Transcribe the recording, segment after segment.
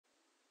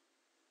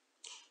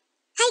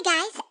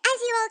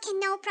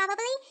know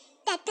probably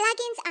that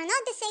plugins are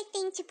not the safe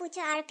thing to put to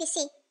our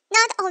PC.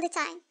 Not all the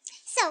time.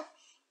 So,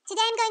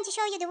 today I'm going to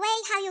show you the way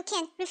how you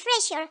can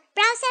refresh your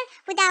browser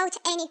without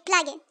any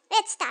plugin.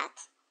 Let's start.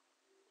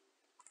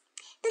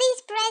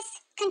 Please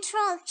press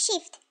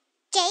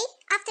CTRL+SHIFT+J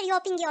after you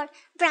open your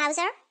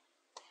browser.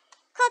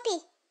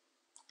 Copy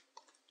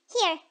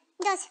here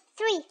those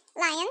 3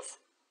 lines.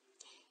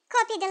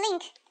 Copy the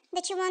link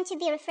that you want to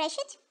be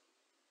refreshed.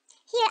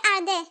 Here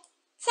are the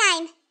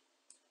time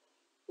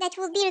that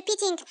will be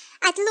repeating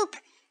at loop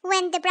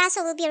when the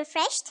browser will be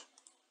refreshed.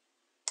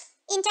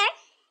 Enter.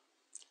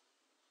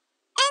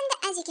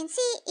 And as you can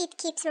see, it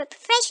keeps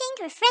refreshing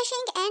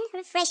and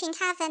refreshing.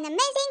 Have an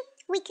amazing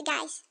week,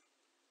 guys.